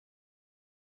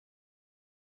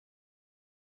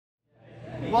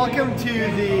Welcome to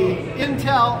the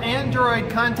Intel Android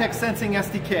Context Sensing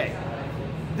SDK.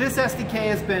 This SDK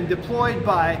has been deployed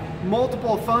by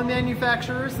multiple phone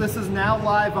manufacturers. This is now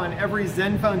live on every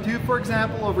Zenfone 2, for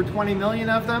example, over 20 million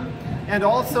of them, and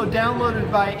also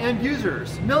downloaded by end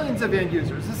users, millions of end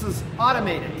users. This is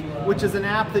Automated, which is an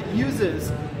app that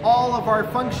uses all of our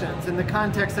functions in the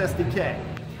Context SDK.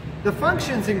 The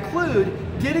functions include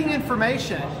getting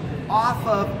information off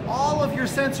of all of your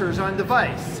sensors on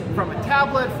device, from a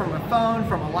tablet, from a phone,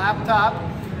 from a laptop.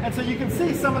 And so you can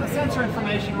see some of the sensor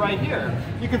information right here.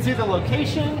 You can see the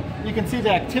location, you can see the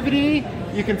activity,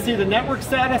 you can see the network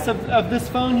status of this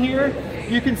phone here.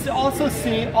 You can also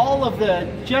see all of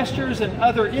the gestures and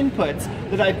other inputs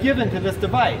that I've given to this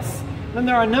device. Then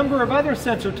there are a number of other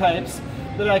sensor types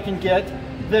that I can get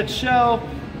that show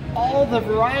all the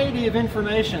variety of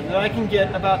information that I can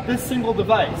get about this single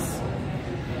device.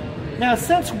 Now,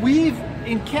 since we've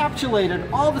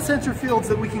encapsulated all the sensor fields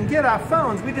that we can get off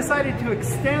phones, we decided to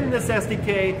extend this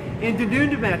SDK into new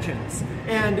dimensions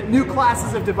and new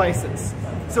classes of devices.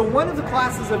 So one of the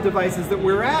classes of devices that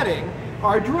we're adding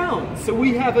are drones. So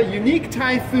we have a unique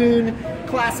Typhoon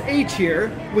Class H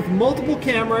here with multiple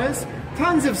cameras,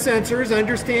 tons of sensors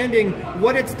understanding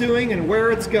what it's doing and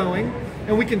where it's going,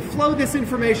 and we can flow this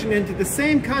information into the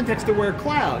same context-aware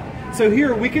cloud. So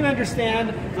here we can understand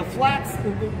the flight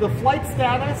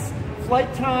status,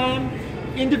 flight time,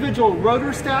 individual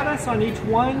rotor status on each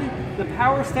one, the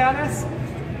power status,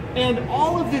 and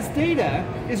all of this data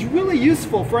is really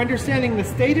useful for understanding the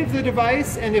state of the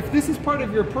device, and if this is part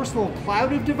of your personal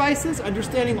cloud of devices,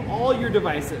 understanding all your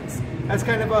devices as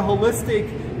kind of a holistic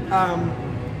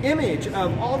image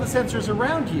of all the sensors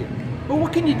around you. But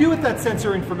what can you do with that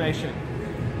sensor information?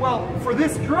 Well, for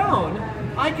this drone,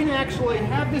 I can actually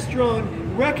have this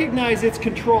drone recognize its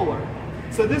controller.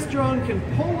 So this drone can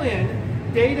pull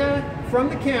in data from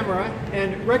the camera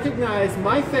and recognize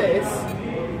my face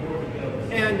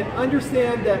and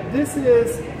understand that this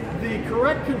is the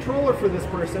correct controller for this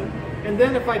person. And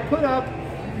then if I put up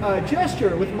a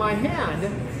gesture with my hand,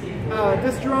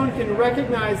 this drone can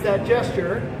recognize that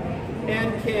gesture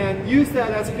and can use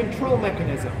that as a control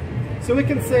mechanism. So it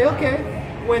can say, okay,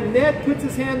 when Ned puts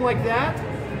his hand like that,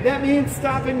 that means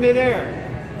stop in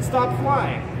midair, stop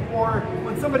flying. Or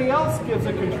when somebody else gives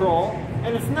a control,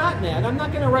 and it's not Ned, I'm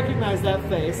not going to recognize that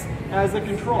face as a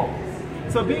control.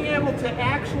 So being able to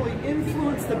actually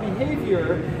influence the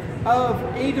behavior of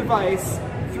a device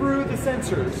through the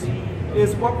sensors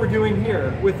is what we're doing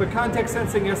here with the Context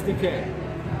Sensing SDK.